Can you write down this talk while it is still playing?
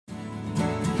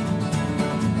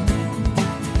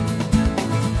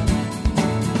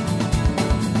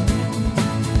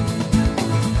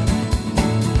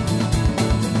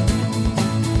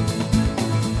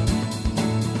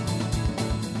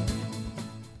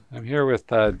I'm here with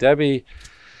Debbie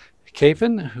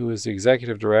Capon, who is the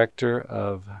executive director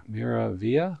of Mira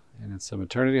Via, and it's a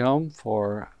maternity home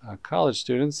for college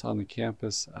students on the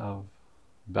campus of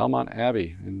Belmont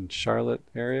Abbey in Charlotte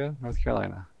area, North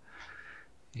Carolina.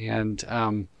 And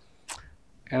we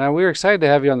were excited to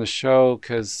have you on the show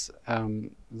because,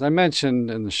 as I mentioned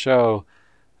in the show,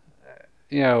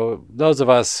 those of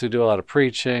us who do a lot of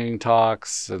preaching,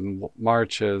 talks, and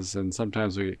marches, and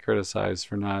sometimes we get criticized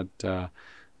for not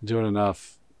doing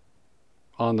enough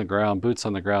on the ground, boots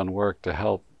on the ground work to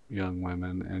help young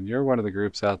women. And you're one of the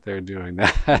groups out there doing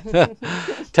that.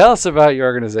 Tell us about your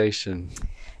organization.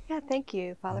 Yeah, thank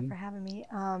you, Father, for having me.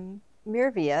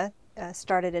 Mira Via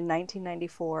started in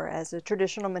 1994 as a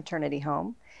traditional maternity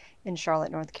home in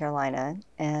Charlotte, North Carolina.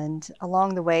 And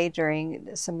along the way,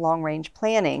 during some long-range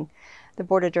planning, the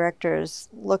board of directors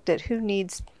looked at who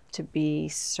needs to be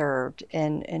served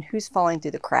and who's falling through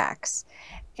the cracks.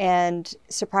 And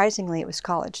surprisingly, it was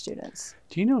college students.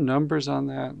 Do you know numbers on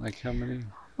that? Like how many?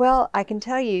 Well, I can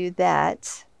tell you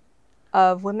that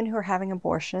of women who are having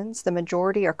abortions, the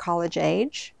majority are college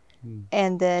age.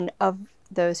 And then of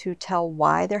those who tell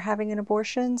why they're having an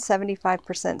abortion,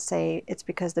 75% say it's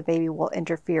because the baby will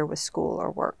interfere with school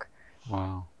or work.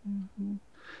 Wow. Mm-hmm.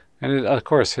 And it, of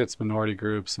course, hits minority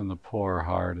groups and the poor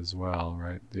hard as well,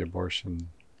 right? The abortion.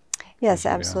 Yes,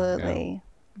 absolutely.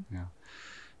 Yeah.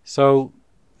 So,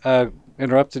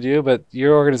 interrupted you, but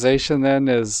your organization then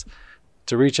is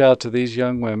to reach out to these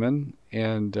young women,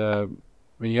 and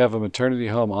you have a maternity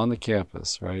home on the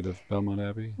campus, right, of Belmont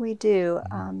Abbey? We do.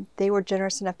 They were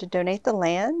generous enough to donate the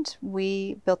land.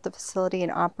 We built the facility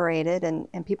and operated,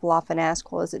 and people often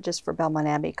ask, well, is it just for Belmont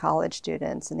Abbey college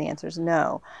students? And the answer is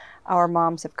no. Our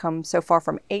moms have come so far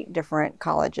from 8 different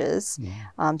colleges,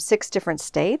 6 different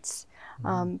states,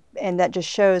 and that just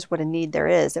shows what a need there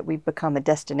is, that we've become a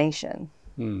destination.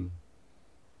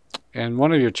 And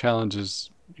one of your challenges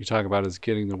you talk about is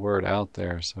getting the word out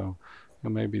there, so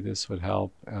maybe this would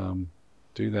help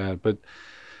do that. But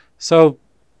so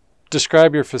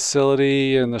describe your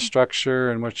facility and the structure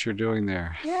and what you're doing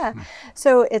there. Yeah,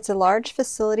 so it's a large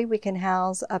facility. We can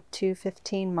house up to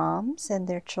 15 moms and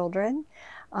their children.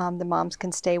 The moms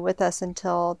can stay with us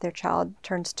until their child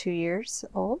turns 2 years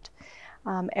old.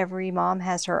 Every mom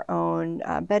has her own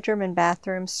bedroom and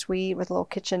bathroom suite with a little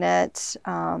kitchenette,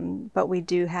 but we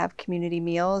do have community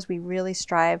meals. We really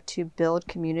strive to build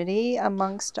community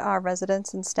amongst our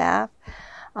residents and staff.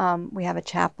 We have a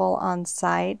chapel on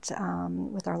site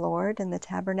with our Lord in the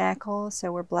tabernacle,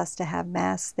 so we're blessed to have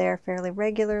Mass there fairly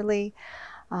regularly,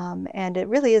 and it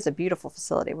really is a beautiful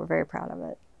facility. We're very proud of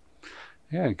it.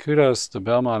 Yeah, and kudos to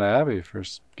Belmont Abbey for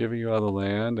giving you all the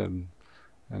land and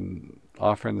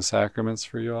offering the sacraments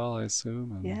for you all, I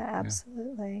assume. And, yeah,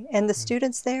 absolutely. And the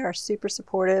students there are super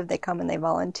supportive. They come and they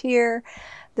volunteer.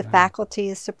 The faculty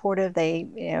is supportive. They,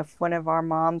 if one of our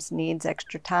moms needs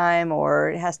extra time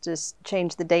or has to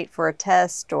change the date for a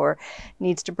test or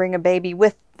needs to bring a baby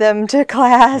with them to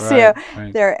class,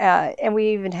 and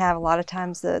we even have a lot of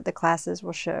times the classes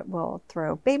will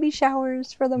throw baby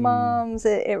showers for the moms.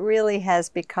 It really has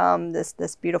become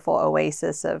this beautiful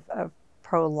oasis of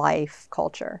pro-life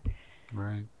culture.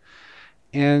 Right.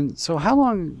 And so how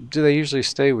long do they usually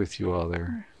stay with you all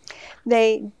there?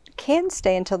 They can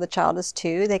stay until the child is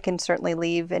 2. They can certainly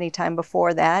leave any time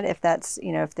before that if that's,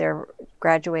 if they're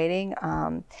graduating.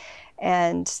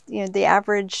 And, the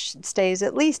average stays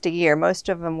at least a year. Most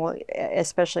of them will,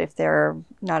 especially if they're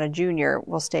not a junior,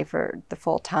 will stay for the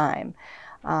full time.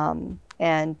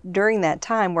 And during that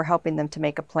time, we're helping them to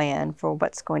make a plan for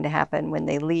what's going to happen when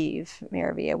they leave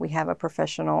Mira Via. We have a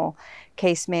professional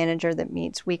case manager that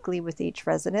meets weekly with each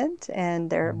resident, and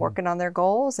they're working on their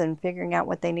goals and figuring out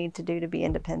what they need to do to be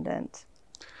independent.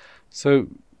 So,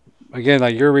 again,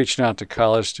 you're reaching out to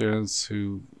college students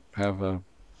who have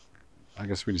I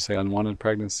guess would you say unwanted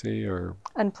pregnancy or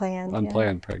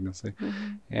unplanned pregnancy.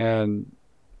 And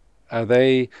are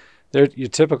your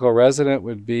typical resident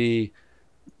would be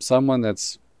someone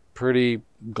that's pretty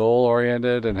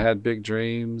goal-oriented and had big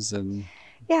dreams? And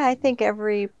yeah, I think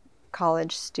every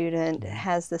college student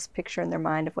has this picture in their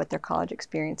mind of what their college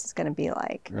experience is going to be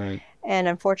like. Right. And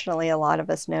unfortunately, a lot of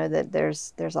us know that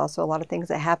there's also a lot of things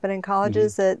that happen in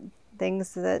colleges that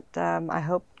I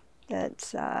hope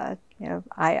that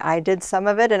I did some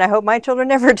of it, and I hope my children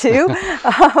never do.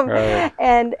 Right.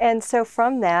 And so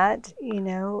from that,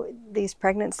 these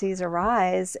pregnancies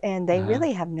arise, and they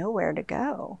really have nowhere to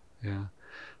go. Yeah.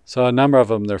 So a number of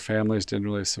them, their families didn't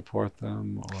really support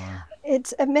them, or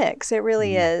it's a mix. It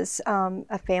really is.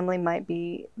 A family might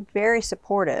be very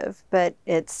supportive, but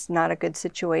it's not a good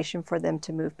situation for them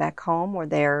to move back home, or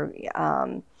they're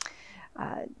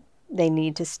they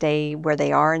need to stay where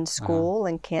they are in school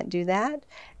and can't do that.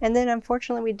 And then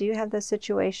unfortunately we do have those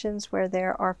situations where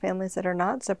there are families that are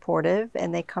not supportive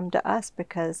and they come to us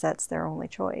because that's their only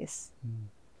choice.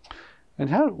 And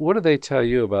what do they tell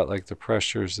you about like the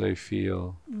pressures they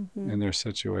feel in their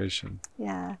situation?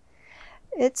 Yeah.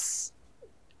 It's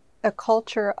a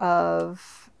culture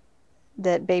of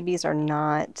that babies are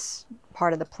not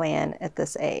part of the plan at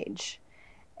this age.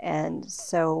 And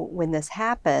so when this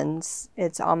happens,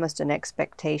 it's almost an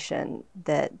expectation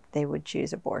that they would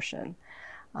choose abortion.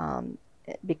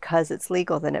 Because it's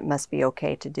legal, then it must be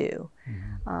okay to do.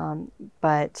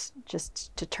 But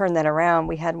just to turn that around,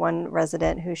 we had one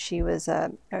resident who she was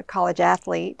a college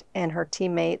athlete, and her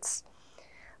teammates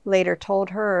later told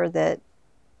her that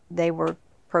they were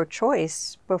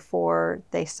pro-choice before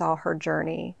they saw her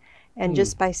journey. And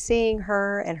just by seeing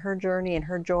her and her journey and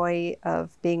her joy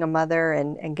of being a mother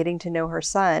and getting to know her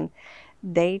son,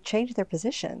 they changed their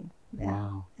position.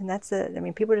 Wow. And that's it. I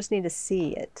mean, people just need to see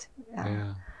it.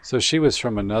 Yeah. So she was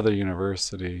from another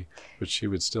university, but she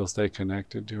would still stay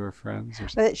connected to her friends?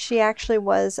 But she actually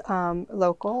was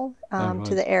local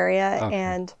to the area. Okay.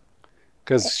 And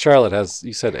because Charlotte has,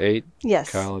 you said 8 yes.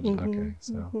 colleges? Okay.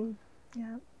 So.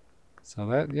 Yeah. So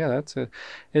that's it.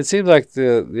 It seems like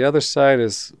the other side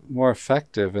is more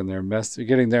effective in their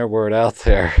getting their word out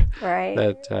there, right?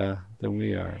 Than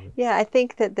we are. Yeah, I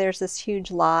think that there's this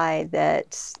huge lie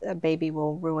that a baby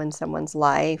will ruin someone's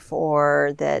life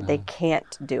or that they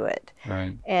can't do it.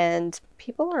 Right. And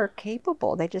people are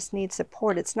capable. They just need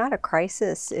support. It's not a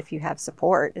crisis if you have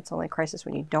support. It's only a crisis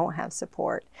when you don't have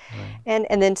support. Right.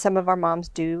 And then some of our moms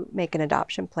do make an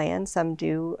adoption plan. Some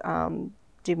do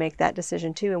make that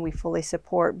decision too, and we fully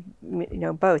support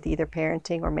both, either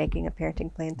parenting or making a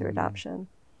parenting plan through adoption.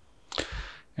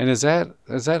 And is that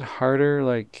harder,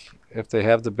 like if they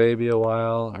have the baby a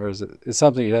while, or is it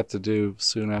something you have to do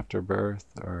soon after birth,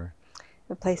 or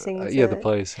the placing? The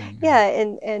placing. Yeah,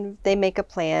 and they make a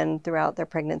plan throughout their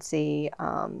pregnancy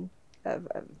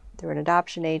through an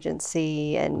adoption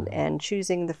agency and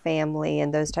choosing the family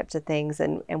and those types of things.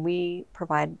 And we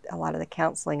provide a lot of the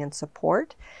counseling and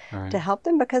support to help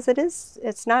them, because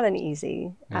it's not an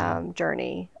easy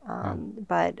journey.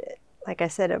 But like I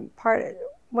said,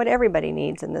 what everybody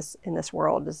needs in this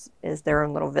world is their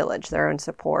own little village, their own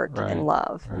support and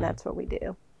love. And that's what we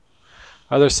do.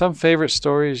 Are there some favorite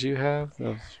stories you have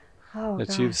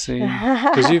that you've seen?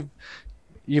 Because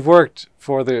You've worked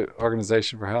for the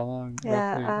organization for how long?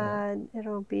 Yeah,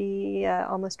 it'll be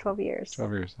almost 12 years.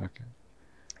 12 years, okay.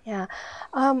 Yeah.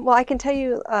 Well, I can tell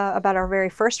you about our very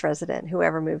first resident who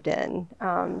ever moved in.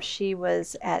 She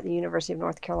was at the University of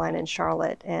North Carolina in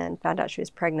Charlotte and found out she was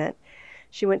pregnant.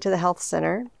 She went to the health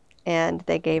center, and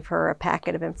they gave her a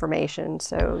packet of information.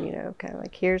 So, kind of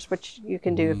like, here's what you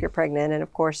can do if you're pregnant. And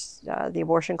of course, the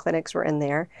abortion clinics were in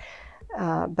there.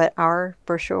 But our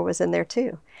brochure was in there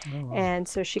too. Oh, wow. And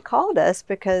so she called us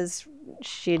because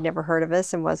she had never heard of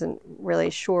us and wasn't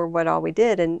really sure what all we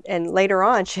did. And later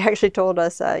on, she actually told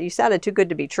us, you sounded too good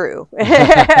to be true.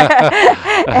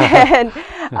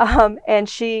 And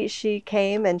she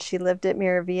came and she lived at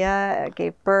Miravia,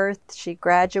 gave birth, she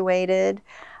graduated.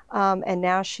 And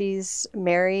now she's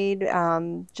married,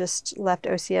 just left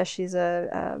OCS. She's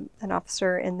an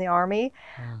officer in the Army.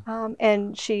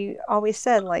 And she always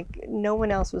said, like, no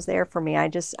one else was there for me. I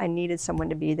needed someone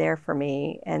to be there for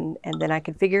me, and then I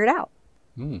could figure it out.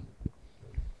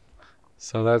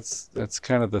 So that's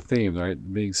kind of the theme,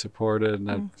 right? Being supported and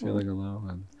not feeling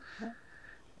alone.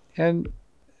 And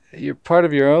part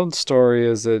of your own story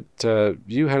is that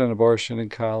you had an abortion in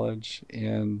college,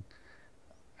 and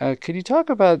could you talk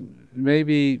about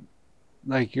maybe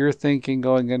like your thinking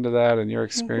going into that and your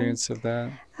experience of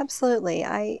that? Absolutely.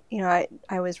 I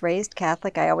was raised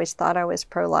Catholic. I always thought I was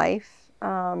pro-life.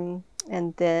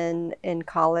 And then in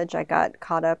college, I got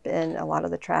caught up in a lot of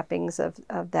the trappings of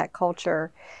that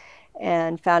culture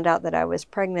and found out that I was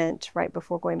pregnant right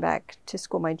before going back to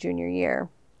school my junior year.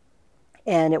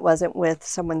 And it wasn't with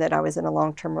someone that I was in a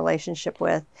long-term relationship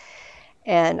with.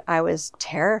 And I was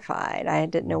terrified. I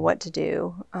didn't know what to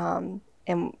do.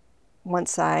 And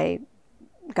once I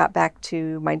got back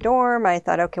to my dorm, I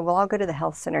thought, okay, well, I'll go to the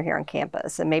health center here on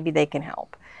campus and maybe they can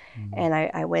help. And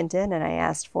I went in and I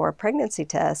asked for a pregnancy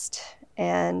test.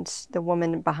 And the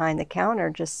woman behind the counter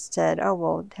just said, oh,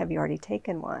 well, have you already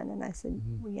taken one? And I said,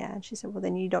 well, yeah. And she said, well,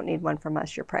 then you don't need one from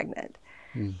us. You're pregnant.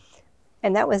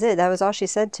 And that was it. That was all she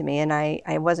said to me. And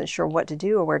I wasn't sure what to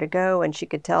do or where to go. And she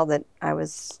could tell that I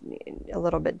was a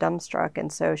little bit dumbstruck.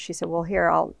 And so she said, well,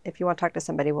 here, if you want to talk to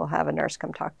somebody, we'll have a nurse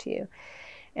come talk to you.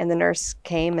 And the nurse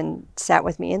came and sat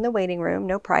with me in the waiting room,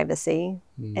 no privacy.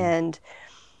 And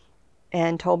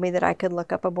and told me that I could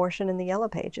look up abortion in the Yellow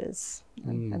Pages.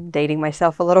 I'm dating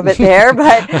myself a little bit there,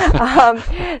 but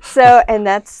and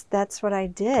that's what I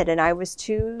did. And I was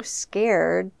too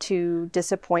scared to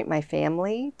disappoint my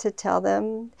family to tell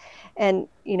them. And,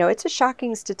 it's a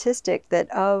shocking statistic that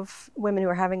of women who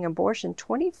are having abortion,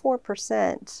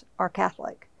 24% are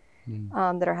Catholic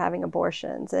that are having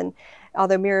abortions. And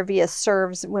although Miravia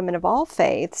serves women of all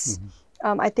faiths,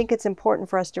 I think it's important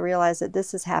for us to realize that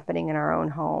this is happening in our own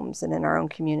homes and in our own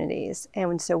communities.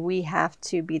 And so we have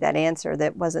to be that answer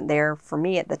that wasn't there for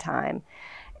me at the time.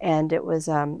 And it was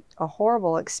a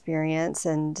horrible experience.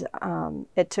 And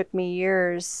it took me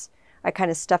years. I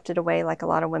kind of stuffed it away like a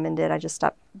lot of women did. I just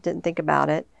didn't think about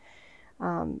it.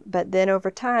 But then over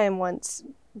time, once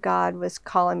God was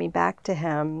calling me back to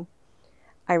him,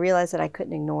 I realized that I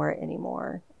couldn't ignore it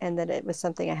anymore and that it was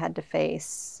something I had to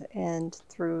face. And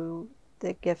through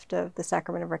the gift of the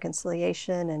Sacrament of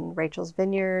Reconciliation and Rachel's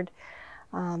Vineyard,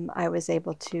 I was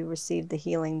able to receive the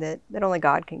healing that only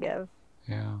God can give.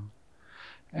 Yeah.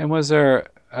 And was there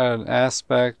an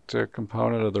aspect or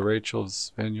component of the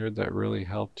Rachel's Vineyard that really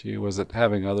helped you? Was it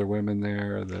having other women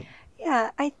there?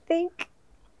 Yeah, I think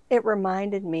it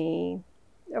reminded me,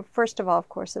 first of all, of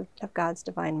course, of God's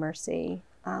divine mercy,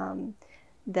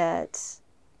 that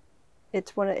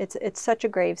it's such a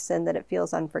grave sin that it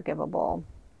feels unforgivable.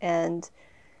 And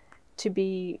to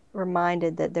be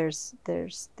reminded that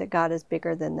that God is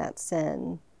bigger than that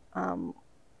sin,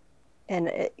 and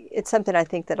it's something I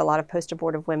think that a lot of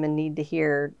post-abortive women need to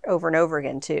hear over and over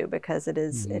again too, because it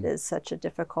is such a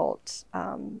difficult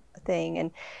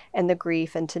thing, and the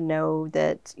grief, and to know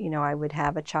that I would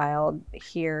have a child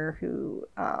here who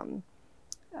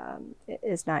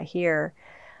is not here.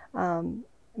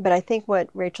 But I think what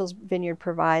Rachel's Vineyard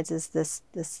provides is this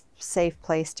safe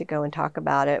place to go and talk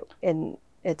about it. And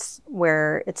it's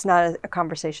where it's not a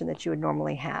conversation that you would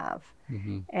normally have.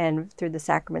 And through the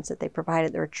sacraments that they provide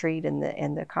at the retreat and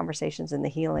the conversations and the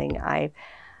healing,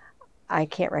 I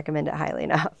can't recommend it highly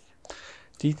enough.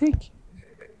 Do you think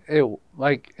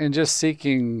in just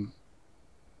seeking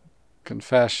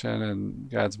confession and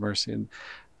God's mercy, and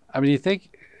do you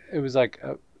think it was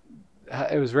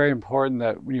it was very important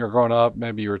that when you were growing up,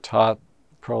 maybe you were taught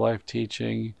pro-life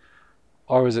teaching,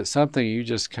 or was it something you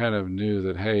just kind of knew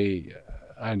that, hey,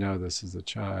 I know this as a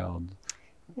child?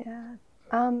 Yeah.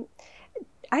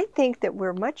 I think that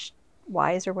we're much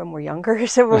wiser when we're younger.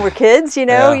 So when we're kids, you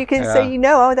can say,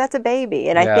 oh, that's a baby.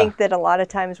 And I think that a lot of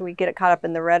times we get caught up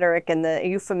in the rhetoric and the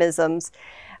euphemisms,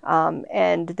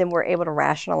 and then we're able to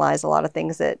rationalize a lot of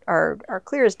things that are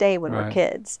clear as day when we're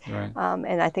kids. Right.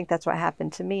 And I think that's what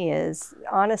happened to me is,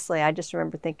 honestly, I just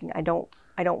remember thinking, I don't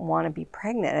want to be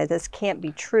pregnant. This can't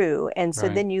be true. And so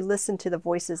then you listen to the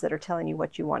voices that are telling you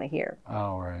what you want to hear.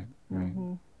 Oh, right.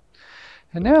 And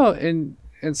now in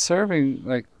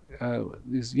serving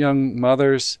these young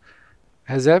mothers,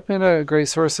 has that been a great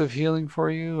source of healing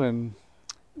for you? And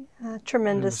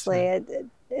tremendously.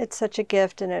 It's such a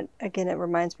gift, and it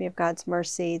reminds me of God's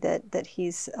mercy that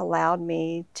He's allowed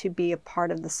me to be a part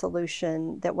of the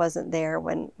solution that wasn't there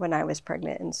when I was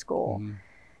pregnant in school.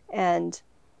 And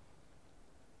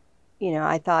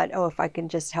I thought, if I can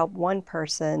just help one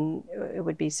person, it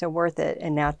would be so worth it.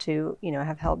 And now to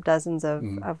have helped dozens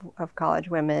of college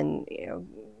women,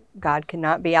 God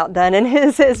cannot be outdone in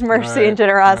His mercy and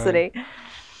generosity. Right.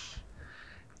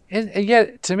 And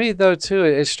yet, to me, though, too,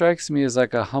 it strikes me as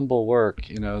like a humble work,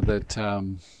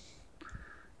 that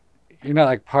you're not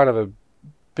like part of a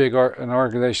big an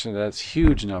organization that's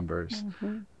huge numbers,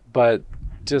 but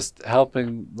just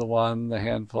helping the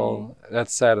handful,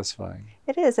 that's satisfying.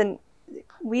 It is, and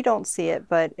we don't see it,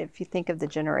 but if you think of the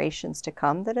generations to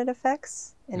come that it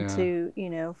affects, and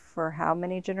for how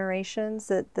many generations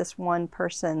that this one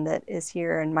person that is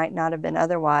here and might not have been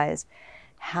otherwise,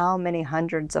 how many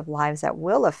hundreds of lives that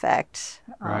will affect.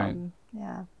 Right.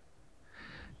 Yeah.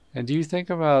 And do you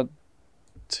think about,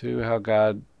 too, how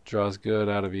God draws good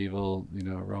out of evil?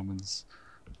 Romans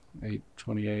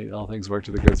 8:28, all things work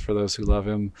to the good for those who love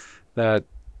Him. That,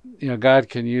 God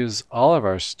can use all of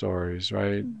our stories,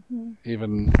 right?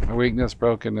 Even our weakness,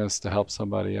 brokenness, to help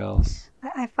somebody else.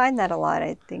 I find that a lot.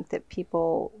 I think that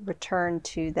people return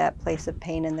to that place of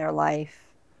pain in their life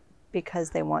because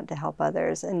they want to help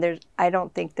others. And I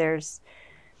don't think there's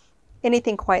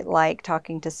anything quite like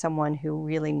talking to someone who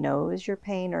really knows your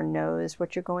pain or knows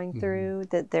what you're going through,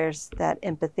 that there's that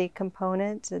empathy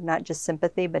component, not just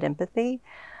sympathy, but empathy,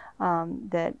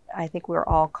 that I think we're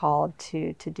all called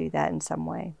to do that in some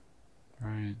way.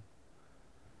 Right.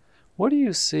 What do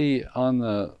you see on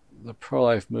the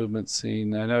pro-life movement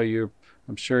scene? I know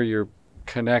I'm sure you're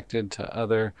connected to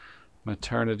other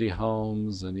maternity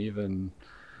homes and even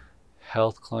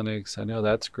health clinics. I know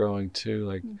that's growing too,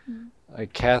 Mm-hmm.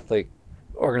 like Catholic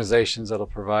organizations that'll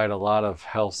provide a lot of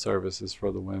health services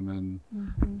for the women,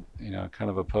 Mm-hmm. kind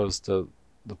of opposed to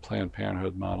the Planned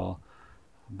Parenthood model.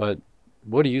 But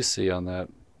what do you see on that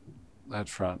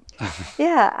front?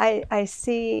 Yeah, I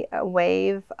see a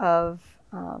wave of,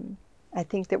 I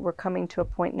think that we're coming to a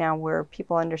point now where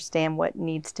people understand what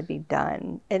needs to be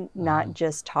done and not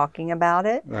just talking about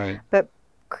it, Right. but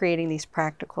creating these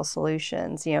practical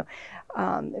solutions.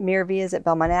 Miravia is at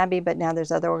Belmont Abbey, but now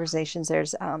there's other organizations.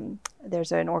 There's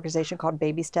an organization called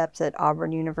Baby Steps at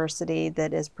Auburn University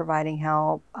that is providing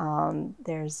help.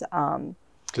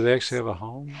 Do they actually have a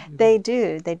home? They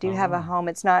do. They do Oh, have a wow. home.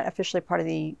 It's not officially part of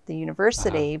the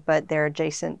university, but they're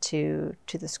adjacent to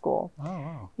the school. Oh,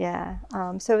 wow. Yeah.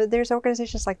 So there's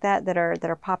organizations like that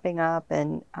are popping up,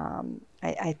 and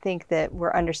I think that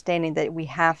we're understanding that we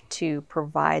have to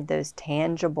provide those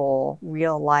tangible,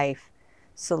 real life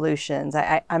solutions.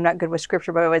 I'm not good with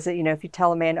scripture, but was it, if you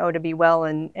tell a man, oh, to be well,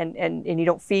 and you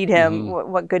don't feed him,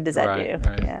 what good does that do?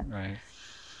 Right. Yeah. Right.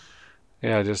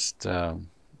 Yeah. Just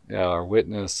our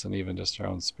witness and even just our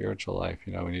own spiritual life.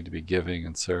 We need to be giving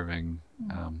and serving.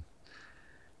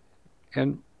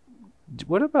 And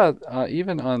what about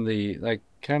even on the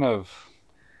kind of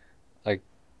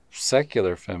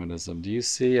secular feminism? Do you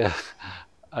see a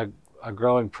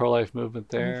growing pro-life movement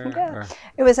there? Yeah. Or?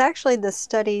 It was actually the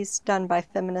studies done by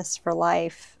Feminists for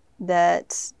Life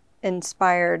that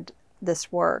inspired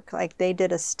this work. Like, they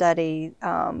did a study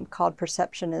called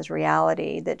Perception is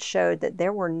Reality that showed that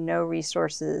there were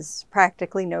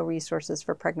practically no resources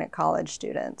for pregnant college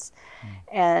students.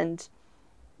 And,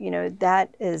 that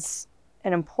is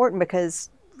an important,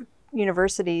 because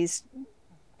universities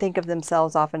think of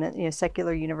themselves often,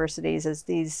 secular universities, as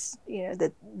these,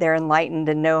 that they're enlightened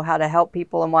and know how to help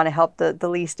people and want to help the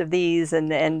least of these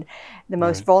and the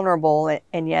most vulnerable,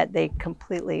 and yet they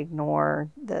completely ignore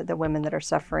the women that are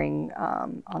suffering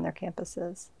on their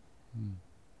campuses.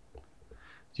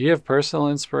 Do you have personal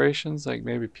inspirations, like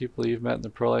maybe people you've met in the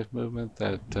pro-life movement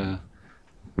that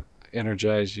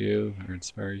energize you or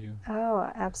inspire you?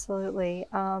 Oh, absolutely.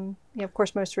 Of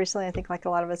course, most recently, I think, like a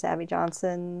lot of us, Abby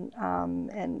Johnson,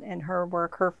 and her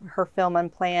work, her film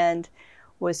Unplanned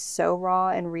was so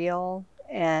raw and real,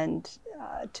 and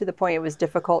to the point it was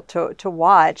difficult to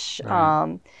watch.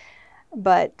 Right.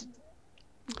 But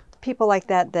people like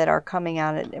that are coming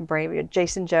out and brave.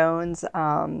 Jason Jones,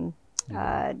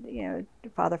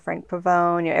 Father Frank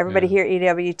Pavone, everybody here at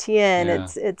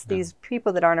EWTN. It's these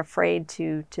people that aren't afraid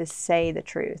to say the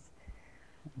truth.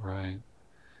 Right.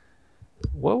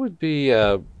 What would be,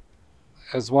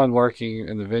 as one working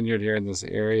in the vineyard here in this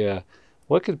area,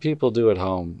 what could people do at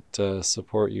home to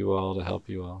support you all, to help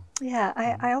you all? Yeah,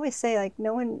 I always say,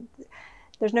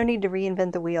 there's no need to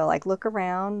reinvent the wheel. Look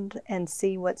around and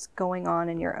see what's going on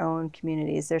in your own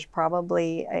communities. There's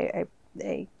probably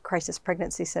a crisis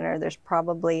pregnancy center. There's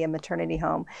probably a maternity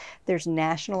home. There's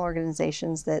national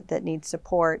organizations that need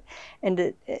support, and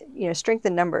to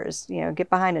strengthen numbers. Get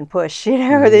behind and push.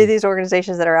 These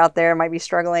organizations that are out there might be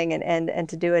struggling, and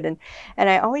to do it. And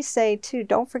I always say too,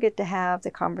 don't forget to have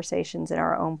the conversations in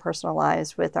our own personal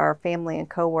lives with our family and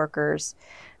coworkers,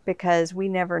 because we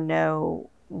never know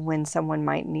when someone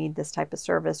might need this type of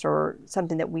service, or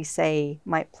something that we say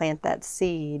might plant that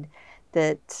seed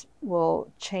that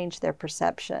will change their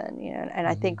perception. And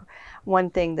I think one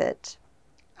thing that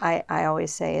I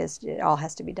always say is it all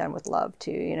has to be done with love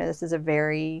too. This is a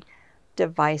very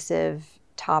divisive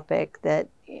topic that,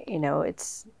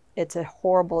 it's a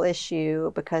horrible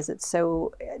issue because it's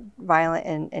so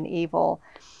violent and evil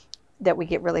that we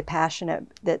get really passionate,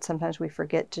 that sometimes we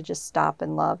forget to just stop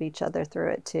and love each other through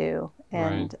it too.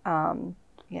 And,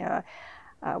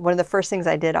 one of the first things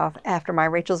I did after my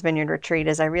Rachel's Vineyard retreat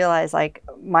is I realized,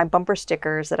 my bumper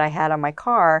stickers that I had on my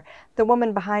car, the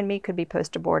woman behind me could be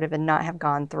post-abortive and not have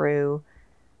gone through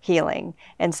healing.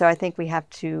 And so I think we have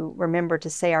to remember to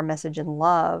say our message in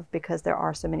love, because there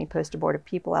are so many post-abortive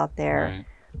people out there,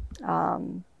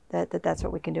 that's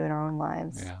what we can do in our own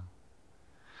lives.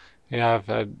 Yeah,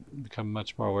 I've become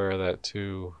much more aware of that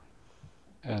too,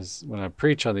 as when I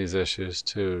preach on these issues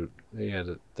too. You had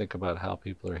to think about how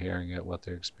people are hearing it, what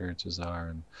their experiences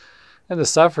are, and the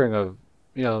suffering of,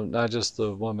 not just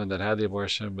the woman that had the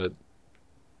abortion, but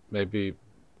maybe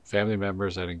family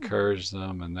members that encouraged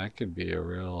them, and that could be a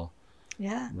real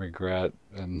regret.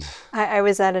 And I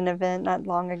was at an event not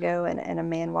long ago, and a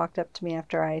man walked up to me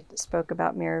after I spoke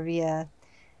about Miravia,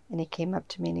 and he came up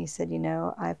to me and he said,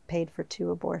 I've paid for 2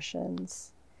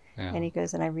 abortions. And he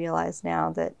goes, and I realize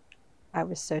now that I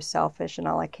was so selfish, and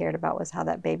all I cared about was how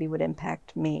that baby would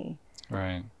impact me.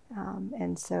 Right.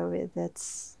 And so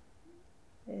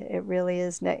It really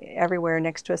is everywhere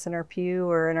next to us in our pew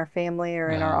or in our family or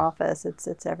in our office.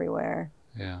 It's everywhere.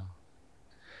 Yeah.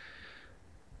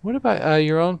 What about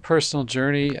your own personal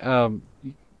journey? You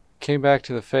came back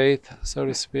to the faith, so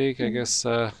to speak. I guess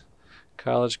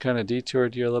college kind of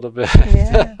detoured you a little bit.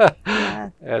 Yeah.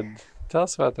 And tell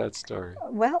us about that story.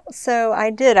 Well, so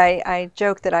I did. I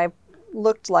joked that I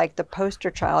looked like the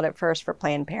poster child at first for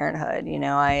Planned Parenthood. You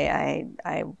know,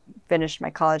 I finished my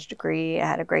college degree. I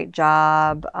had a great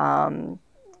job.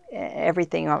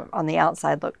 Everything on the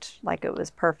outside looked like it was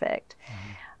perfect.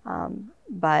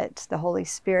 But the Holy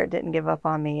Spirit didn't give up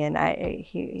on me, and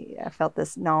I felt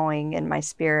this gnawing in my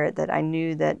spirit that I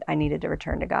knew that I needed to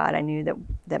return to God. I knew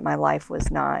that my life was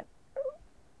not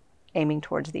aiming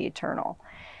towards the eternal.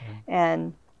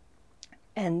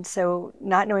 And so,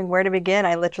 not knowing where to begin,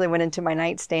 I literally went into my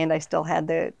nightstand. I still had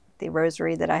the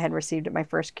rosary that I had received at my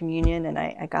first communion, and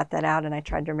I got that out, and I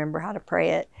tried to remember how to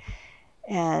pray it.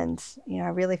 And I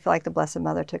really feel like the Blessed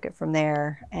Mother took it from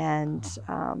there and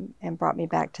brought me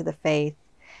back to the faith.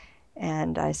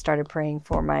 And I started praying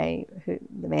for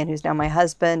the man who's now my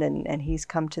husband, and he's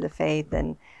come to the faith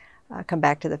and come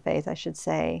back to the faith, I should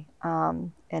say.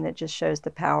 And it just shows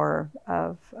the power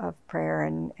of prayer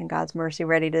and God's mercy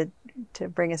ready to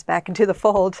bring us back into the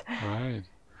fold. Right.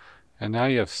 And now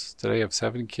today you have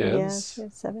 7 kids. Yes, we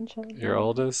have 7 children. Your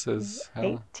oldest is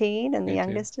 18, and the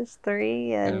youngest is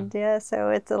 3. And so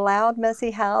it's a loud,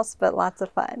 messy house, but lots of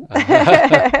fun.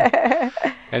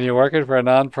 And you're working for a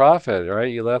nonprofit, right?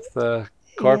 You left the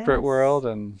corporate world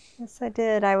and... Yes, I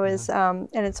did. I was, and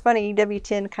it's funny,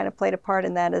 EWTN kind of played a part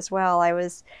in that as well. I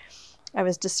was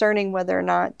discerning whether or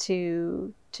not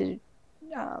to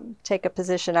take a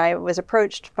position. I was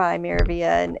approached by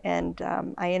Miravia and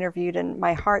I interviewed, and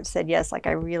my heart said yes, like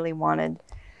I really wanted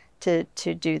to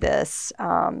do this.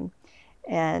 And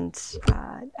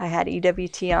I had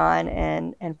EWT on,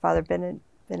 and Father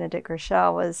Benedict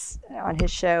Groeschel was on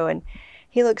his show, and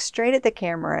he looked straight at the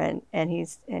camera and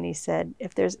he said,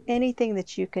 if there's anything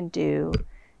that you can do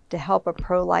to help a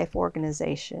pro-life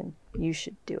organization, you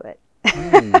should do it.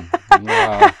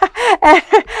 Wow.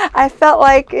 I felt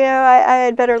like I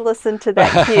had better listen to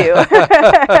that cue,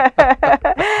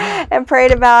 and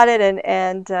prayed about it,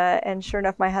 and sure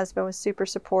enough, my husband was super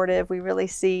supportive. We really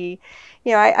see,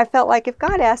 I felt like if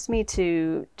God asked me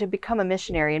to become a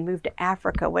missionary and move to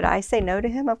Africa, would I say no to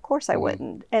him? Of course I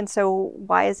wouldn't. And so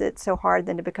why is it so hard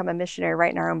then to become a missionary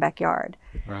right in our own backyard?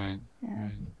 Right.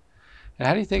 Right. And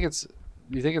how do you think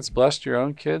it's blessed your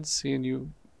own kids seeing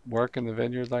you work in the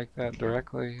vineyard like that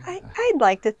directly? I'd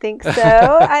like to think so.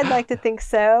 I'd like to think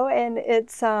so. And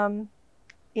it's, one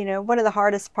of the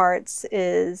hardest parts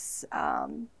is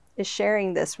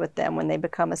sharing this with them when they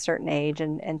become a certain age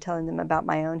and telling them about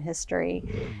my own history,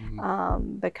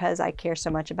 because I care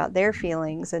so much about their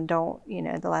feelings and don't,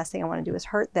 the last thing I want to do is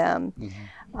hurt them.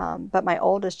 But my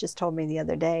oldest just told me the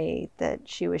other day that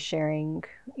she was sharing,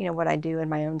 what I do in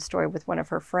my own story with one of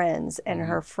her friends, and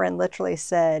her friend literally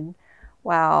said,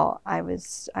 wow, I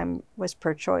was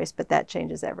pro-choice, but that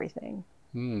changes everything.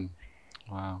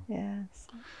 Wow. Yes.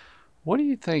 What do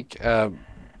you think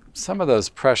some of those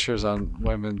pressures on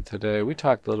women today? We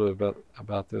talked a little bit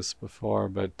about this before,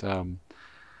 but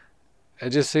it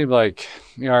just seemed like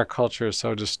our culture is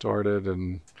so distorted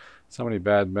and so many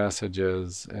bad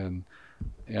messages, and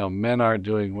men aren't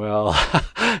doing well,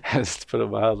 to put it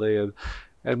mildly,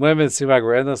 and women seem like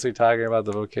we're endlessly talking about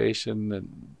the vocation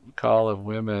and call of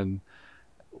women.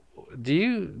 Do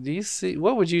you see,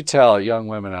 what would you tell young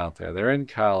women out there? They're in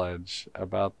college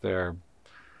about their,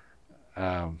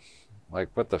 like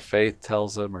what the faith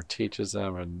tells them or teaches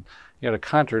them, and, to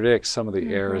contradict some of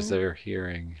the errors they're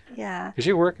hearing. Yeah. Because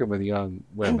you're working with young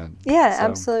women. Yeah, so,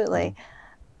 absolutely.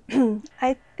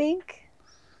 I think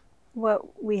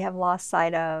what we have lost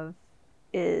sight of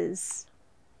is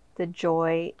the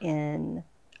joy in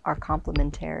our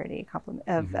complementarity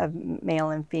of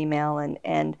male and female,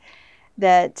 and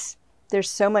that there's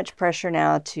so much pressure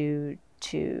now to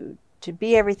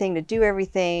be everything, to do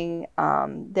everything,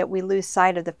 that we lose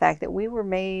sight of the fact that we were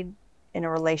made in a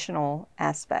relational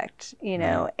aspect,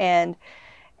 and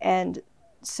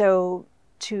so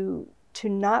to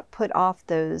not put off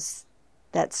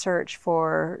that search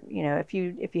for, if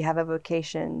you have a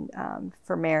vocation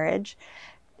for marriage,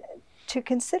 to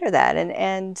consider that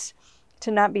and to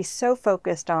not be so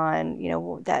focused on,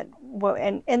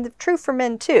 and true for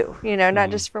men too, not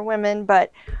just for women,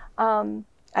 but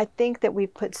I think that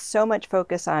we've put so much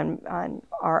focus on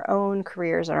our own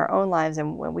careers and our own lives,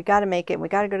 and when we got to make it, and we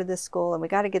got to go to this school, and we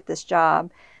got to get this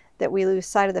job, that we lose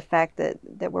sight of the fact that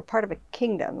we're part of a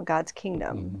kingdom, God's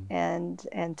kingdom, and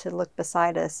to look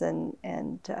beside us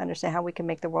and to understand how we can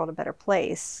make the world a better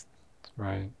place.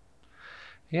 Right.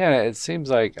 Yeah, it seems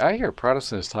like I hear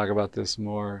Protestants talk about this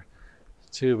more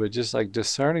too, but just like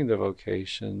discerning the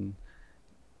vocation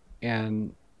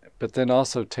but then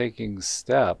also taking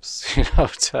steps,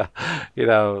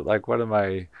 like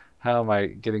how am I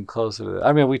getting closer to that?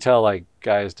 I mean, we tell like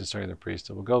guys discerning the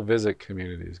priesthood, well, go visit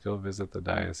communities, go visit the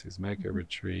diocese, make a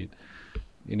retreat,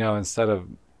 instead of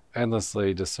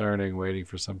endlessly discerning, waiting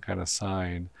for some kind of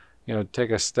sign,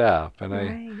 take a step.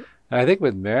 And I think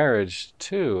with marriage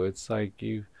too, it's like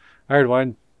I heard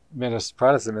one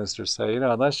Protestant minister say,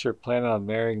 unless you're planning on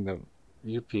marrying the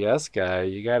UPS guy,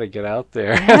 you got to get out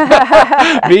there,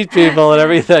 meet people and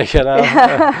everything,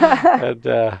 and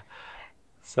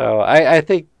so I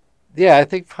think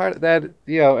part of that,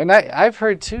 and I've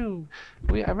heard too.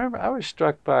 I remember I was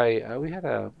struck by we had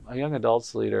a young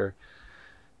adults leader.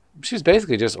 She was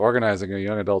basically just organizing a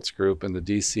young adults group in the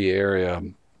DC area,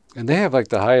 and they have like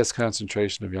the highest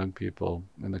concentration of young people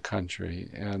in the country,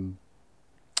 and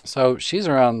so she's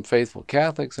around faithful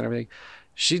Catholics and everything.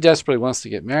 She desperately wants to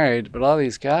get married, but all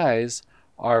these guys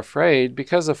are afraid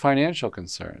because of financial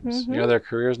concerns. Their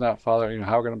career's not following,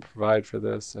 how are we going to provide for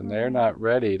this? And they're not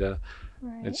ready to,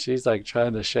 and she's like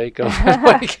trying to shake them and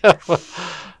wake up.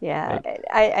 Yeah,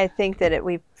 I think that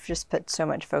we've just put so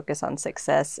much focus on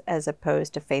success as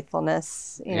opposed to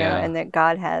faithfulness, and that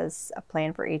God has a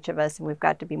plan for each of us, and we've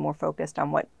got to be more focused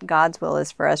on what God's will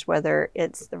is for us, whether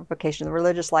it's the vocation of the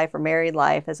religious life or married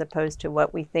life, as opposed to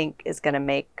what we think is going to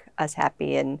make us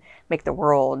happy and make the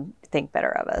world think better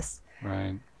of us.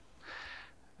 Right.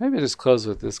 Maybe just close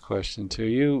with this question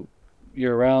too.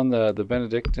 You're around the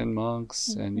Benedictine monks,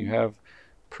 and you have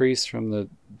priests from the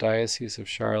Diocese of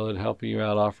Charlotte helping you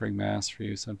out, offering Mass for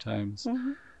you sometimes.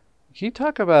 Can you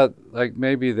talk about like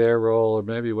maybe their role, or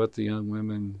maybe what the young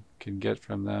women can get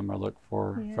from them or look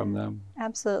for from them?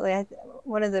 Absolutely.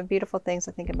 One of the beautiful things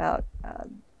I think about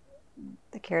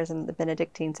the charism the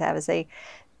Benedictines have is they,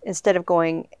 instead of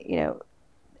going,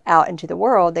 out into the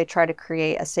world, they try to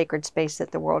create a sacred space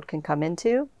that the world can come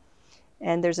into.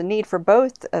 And there's a need for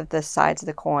both of the sides of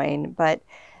the coin. But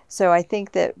so I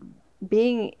think that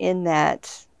being in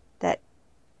that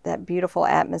beautiful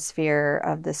atmosphere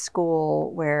of the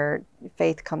school where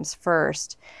faith comes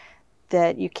first,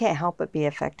 that you can't help but be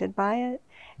affected by it.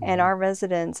 And our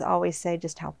residents always say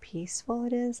just how peaceful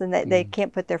it is, and that they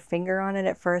can't put their finger on it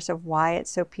at first of why it's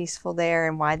so peaceful there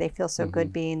and why they feel so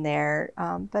good being there.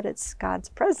 But it's God's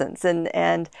presence,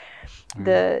 and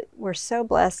we're so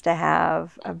blessed to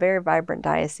have a very vibrant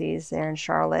diocese there in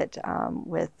Charlotte,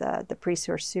 with the priests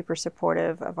who are super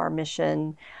supportive of our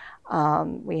mission.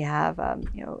 We have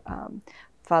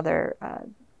Father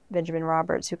Benjamin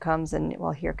Roberts, who comes and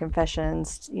will hear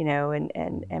confessions,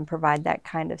 and provide that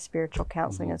kind of spiritual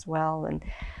counseling as well. And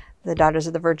the Daughters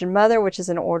of the Virgin Mother, which is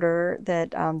an order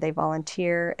that they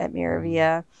volunteer at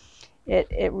Miravia.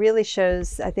 It really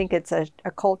shows, I think it's a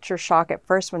culture shock at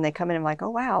first when they come in and like,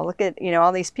 oh, wow, look at,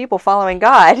 all these people following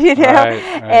God, Right.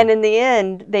 And in the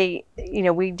end,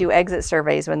 we do exit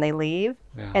surveys when they leave.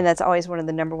 Yeah. And that's always one of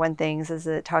the number one things, is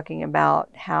that talking about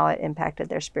how it impacted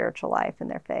their spiritual life and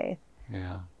their faith.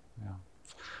 Yeah.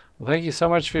 Well, thank you so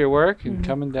much for your work and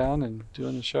coming down and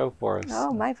doing the show for us.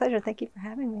 Oh, my pleasure. Thank you for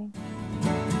having me.